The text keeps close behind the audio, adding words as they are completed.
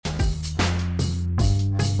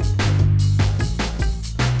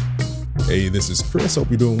Hey, this is Chris. Hope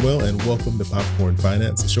you're doing well, and welcome to Popcorn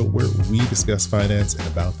Finance, a show where we discuss finance and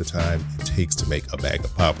about the time it takes to make a bag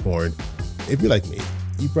of popcorn. If you're like me,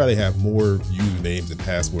 you probably have more usernames and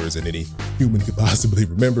passwords than any human could possibly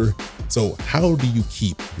remember. So how do you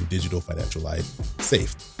keep your digital financial life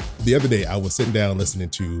safe? The other day, I was sitting down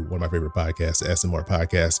listening to one of my favorite podcasts, the SMR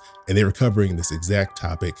podcast, and they were covering this exact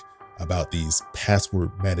topic about these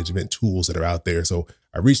password management tools that are out there. So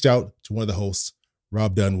I reached out to one of the hosts,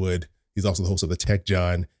 Rob Dunwood. He's also the host of the Tech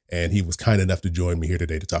John, and he was kind enough to join me here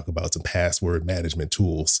today to talk about some password management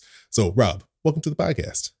tools. So Rob, welcome to the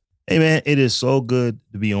podcast. Hey man, it is so good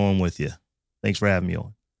to be on with you. Thanks for having me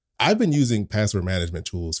on. I've been using password management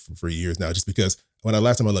tools for years now, just because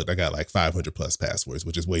last time I looked, I got like 500 plus passwords,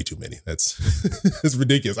 which is way too many. That's it's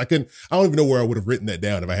ridiculous. I don't even know where I would have written that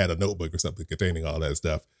down if I had a notebook or something containing all that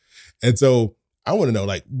stuff. And so I want to know,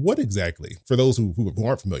 like, what exactly, for those who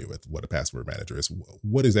aren't familiar with what a password manager is,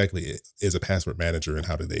 what exactly is a password manager and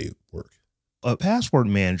how do they work? A password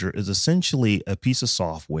manager is essentially a piece of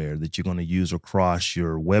software that you're going to use across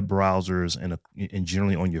your web browsers and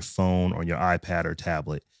generally on your phone or your iPad or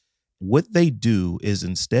tablet. What they do is,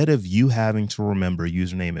 instead of you having to remember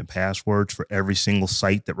username and passwords for every single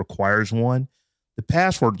site that requires one, the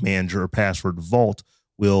password manager or password vault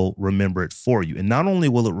will remember it for you. And not only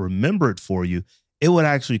will it remember it for you, it would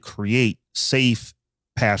actually create safe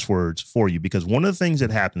passwords for you. Because one of the things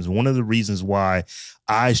that happens, one of the reasons why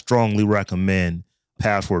I strongly recommend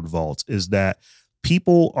password vaults, is that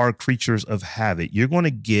people are creatures of habit. You're going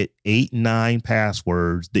to get 8, 9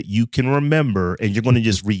 passwords that you can remember, and you're going to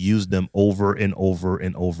just reuse them over and over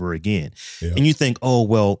and over again. Yeah. And you think, oh,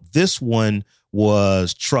 well, this one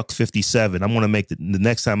was truck 57. I'm going to make the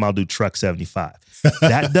next time I'll do truck 75.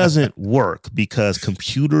 That doesn't work because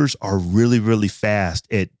computers are really, really fast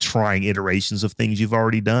at trying iterations of things you've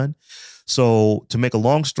already done. So to make a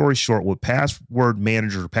long story short, what password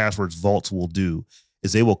managers or passwords vaults will do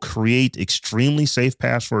is they will create extremely safe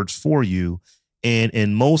passwords for you, and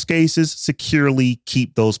in most cases, securely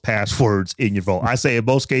keep those passwords in your vault. I say in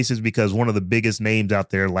most cases because one of the biggest names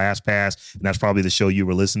out there, LastPass, and that's probably the show you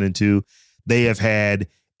were listening to, they have had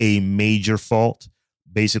a major fault.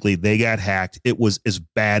 Basically, they got hacked. It was as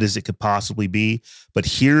bad as it could possibly be. But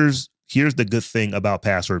here's the good thing about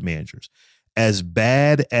password managers. As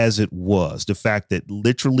bad as it was, the fact that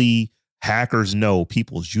literally hackers know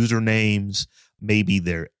people's usernames, maybe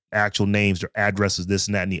their actual names, their addresses, this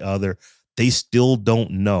and that and the other, they still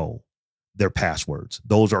don't know their passwords.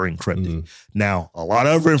 Those are encrypted. Now, a lot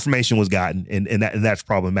of other information was gotten, and that's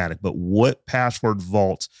problematic. But what password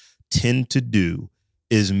vaults tend to do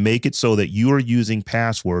is make it so that you are using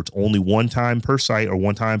passwords only one time per site or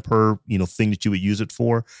one time per thing that you would use it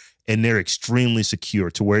for, and they're extremely secure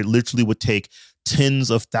to where it literally would take tens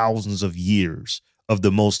of thousands of years of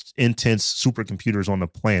the most intense supercomputers on the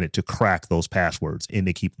planet to crack those passwords, and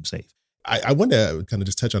they keep them safe. I want to kind of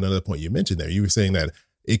just touch on another point you mentioned there. You were saying that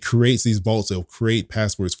it creates these vaults, it'll create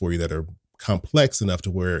passwords for you that are complex enough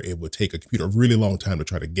to where it would take a computer a really long time to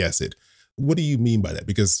try to guess it. What do you mean by that?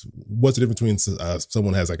 Because what's the difference between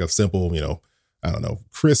someone has like a simple,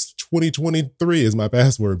 Chris 2023 is my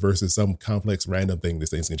password versus some complex random thing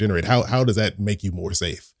this thing can generate? How does that make you more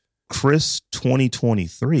safe? Chris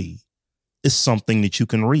 2023 is something that you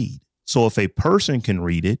can read. So if a person can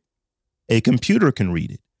read it, a computer can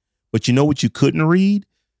read it. But you know what you couldn't read?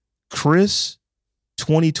 Chris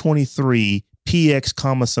 2023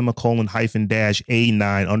 PX, semicolon, hyphen dash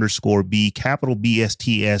A9 underscore B, capital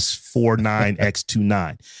BSTS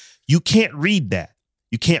 49X29. You can't read that.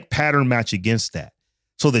 You can't pattern match against that.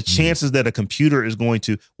 So the chances that a computer is going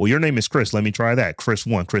to, well, your name is Chris, let me try that. Chris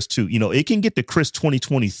 1, Chris 2, it can get to Chris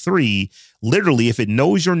 2023. Literally, if it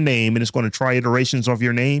knows your name and it's going to try iterations of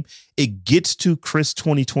your name, it gets to Chris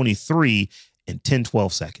 2023 in 10,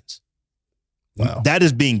 12 seconds. Wow. That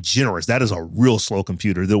is being generous. That is a real slow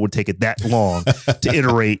computer that would take it that long to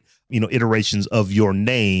iterate, iterations of your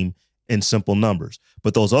name in simple numbers.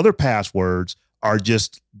 But those other passwords are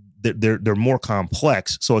just, they're more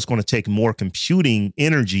complex. So it's going to take more computing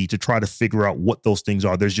energy to try to figure out what those things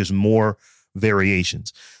are. There's just more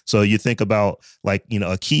variations. So you think about a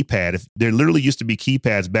keypad. If there literally used to be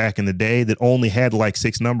keypads back in the day that only had like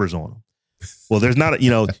 6 numbers on them. Well, there's not,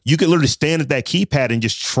 you could literally stand at that keypad and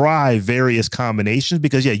just try various combinations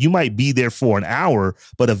because, you might be there for an hour,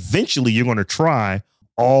 but eventually you're going to try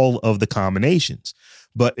all of the combinations.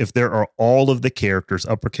 But if there are all of the characters,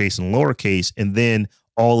 uppercase and lowercase, and then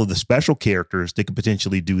all of the special characters that could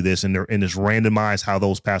potentially do this, and it's randomized how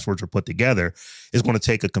those passwords are put together, it's going to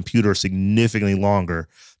take a computer significantly longer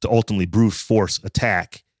to ultimately brute force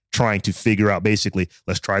attack trying to figure out basically,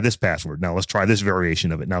 let's try this password. Now let's try this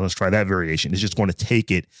variation of it. Now let's try that variation. It's just going to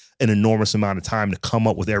take it an enormous amount of time to come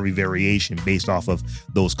up with every variation based off of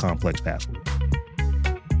those complex passwords.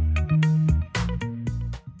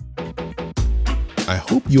 I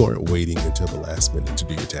hope you aren't waiting until the last minute to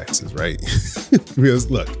do your taxes, right? Because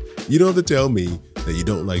look, you don't have to tell me that you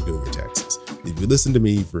don't like doing your taxes. If you listen to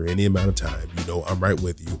me for any amount of time, you know I'm right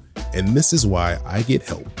with you. And this is why I get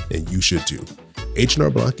help, and you should too. H&R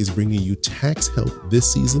Block is bringing you tax help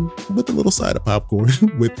this season with a little side of popcorn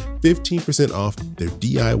with 15% off their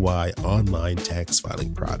DIY online tax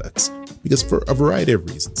filing products. Because for a variety of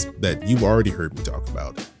reasons that you've already heard me talk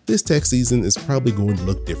about, this tax season is probably going to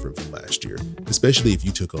look different from last year, especially if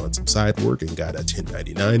you took on some side work and got a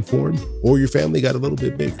 1099 form, or your family got a little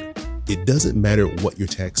bit bigger. It doesn't matter what your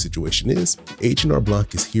tax situation is, H&R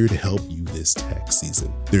Block is here to help you this tax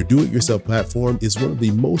season. Their do-it-yourself platform is one of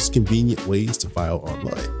the most convenient ways to file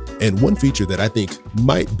online. And one feature that I think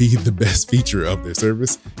might be the best feature of their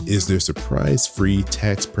service is their surprise-free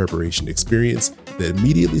tax preparation experience that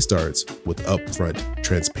immediately starts with upfront,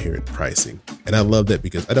 transparent pricing. And I love that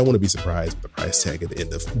because I don't want to be surprised with the price tag at the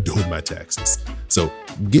end of doing my taxes. So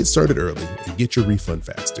get started early and get your refund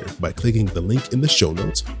faster by clicking the link in the show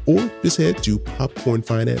notes, or just head to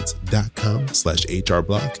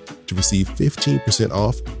popcornfinance.com/HRBlock to receive 15%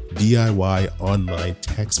 off DIY online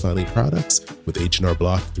tax filing products with H&R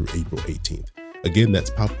Block through April 18th. Again,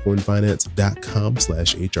 that's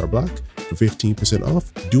popcornfinance.com/HRBlock for 15%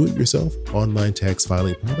 off do-it-yourself online tax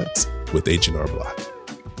filing products with H&R Block.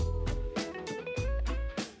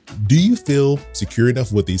 Do you feel secure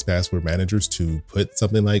enough with these password managers to put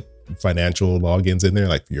something like financial logins in there,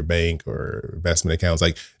 like for your bank or investment accounts?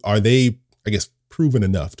 Like, are they, I guess, proven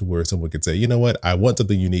enough to where someone could say, you know what, I want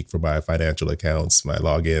something unique for my financial accounts, my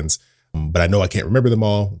logins, but I know I can't remember them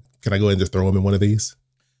all. Can I go ahead and just throw them in one of these?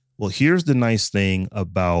 Well, here's the nice thing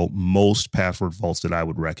about most password vaults that I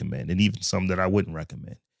would recommend, and even some that I wouldn't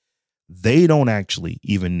recommend. They don't actually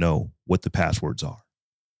even know what the passwords are.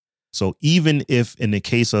 So even if in the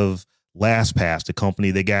case of LastPass, the company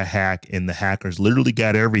that got hacked and the hackers literally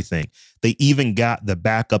got everything, they even got the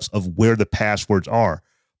backups of where the passwords are.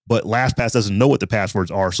 But LastPass doesn't know what the passwords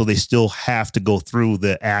are, so they still have to go through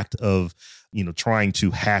the act of, trying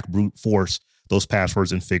to hack, brute force those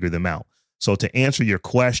passwords and figure them out. So to answer your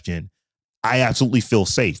question, I absolutely feel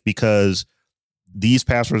safe because these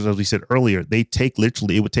passwords, as we said earlier, it would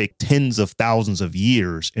take tens of thousands of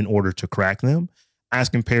years in order to crack them, as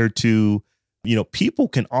compared to, people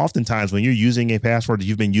can oftentimes, when you're using a password that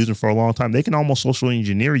you've been using for a long time, they can almost social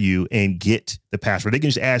engineer you and get the password. They can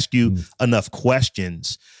just ask you enough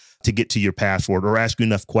questions to get to your password, or ask you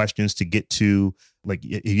enough questions to get to, like,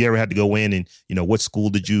 if you ever had to go in and, what school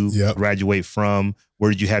did you graduate from?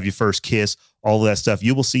 Where did you have your first kiss? All of that stuff.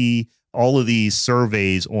 You will see all of these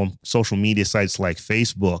surveys on social media sites like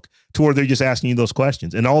Facebook to where they're just asking you those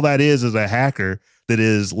questions. And all that is a hacker that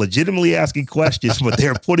is legitimately asking questions, but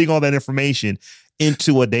they're putting all that information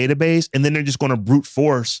into a database, and then they're just going to brute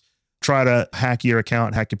force try to hack your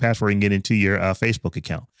account, hack your password, and get into your Facebook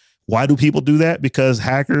account. Why do people do that? Because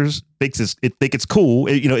hackers think it's cool.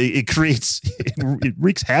 It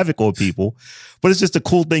wreaks havoc on people, but it's just a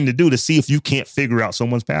cool thing to do to see if you can't figure out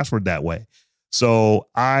someone's password that way. So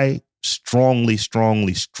I strongly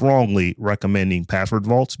recommending password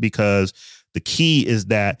vaults, because the key is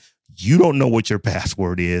that you don't know what your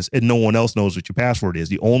password is and no one else knows what your password is.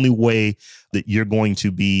 The only way that you're going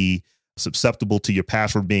to be susceptible to your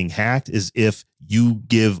password being hacked is if you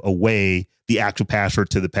give away the actual password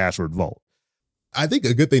to the password vault. I think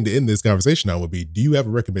a good thing to end this conversation on would be, do you have a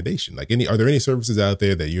recommendation? Like, are there any services out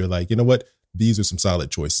there that you're like, you know what, these are some solid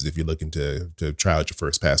choices if you're looking to try out your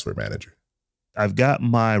first password manager? I've got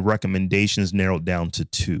my recommendations narrowed down to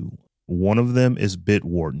two. One of them is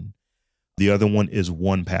Bitwarden. The other one is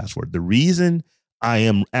 1Password. The reason I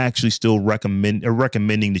am actually still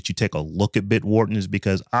recommending that you take a look at Bitwarden is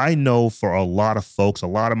because I know for a lot of folks, a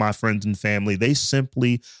lot of my friends and family, they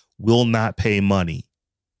simply will not pay money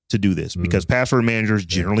to do this because password managers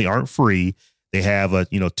generally aren't free. They have a,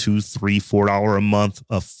 $2, $3, $4 a month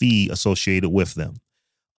of fee associated with them.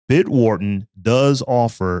 Bitwarden does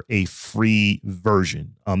offer a free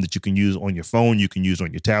version that you can use on your phone, you can use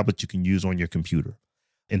on your tablet, you can use on your computer,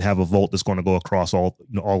 and have a vault that's going to go across all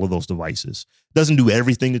of those devices. Doesn't do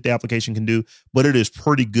everything that the application can do, but it is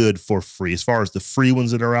pretty good for free. As far as the free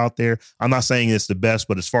ones that are out there, I'm not saying it's the best,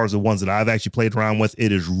 but as far as the ones that I've actually played around with,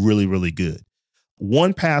 it is really, really good.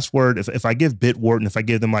 1Password, if I give Bitwarden, if I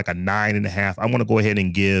give them like a 9.5, I want to go ahead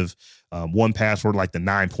and give 1Password like the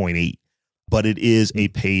 9.8. But it is a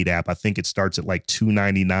paid app. I think it starts at like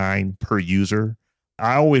 $2.99 per user.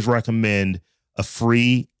 I always recommend a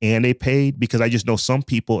free and a paid, because I just know some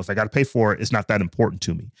people, if I got to pay for it, it's not that important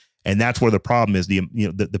to me. And that's where the problem is.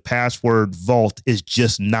 The password vault is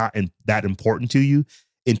just not that important to you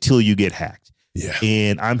until you get hacked. Yeah.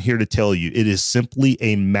 And I'm here to tell you, it is simply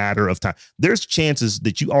a matter of time. There's chances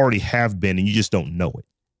that you already have been and you just don't know it,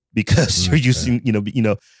 because you're using,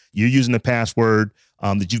 you're using a password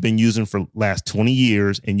that you've been using for the last 20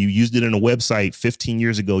 years, and you used it in a website 15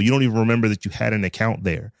 years ago. You don't even remember that you had an account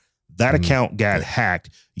there. That account got hacked.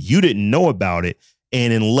 You didn't know about it.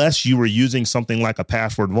 And unless you were using something like a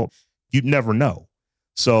password vault, you'd never know.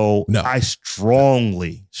 So I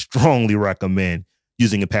strongly recommend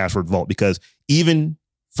using a password vault, because even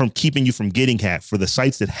from keeping you from getting hacked, for the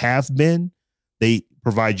sites that have been, they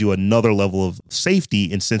provide you another level of safety,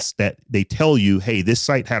 in sense that they tell you, hey, this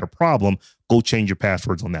site had a problem, go change your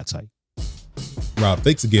passwords on that site. Rob,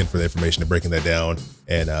 thanks again for the information and breaking that down,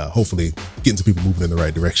 and hopefully getting some people moving in the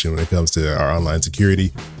right direction when it comes to our online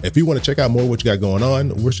security. If you want to check out more of what you got going on,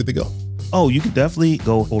 where should they go? Oh, you can definitely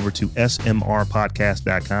go over to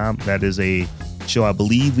smrpodcast.com. That is a show. I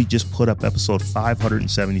believe we just put up episode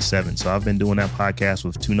 577. So I've been doing that podcast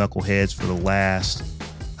with two knuckleheads for the last,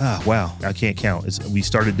 I can't count. We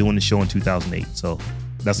started doing the show in 2008. So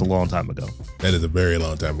that's a long time ago. That is a very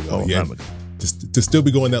long time ago. To still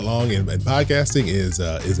be going that long and podcasting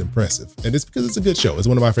is impressive. And it's because it's a good show. It's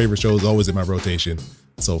one of my favorite shows, always in my rotation.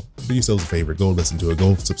 So do yourselves a favor, go listen to it,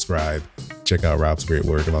 go subscribe, check out Rob's great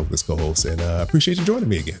work along with his co-host, and appreciate you joining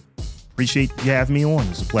me again. Appreciate you having me on.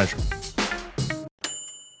 It's a pleasure.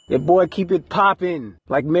 Your boy keep it poppin'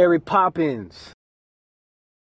 like Mary Poppins.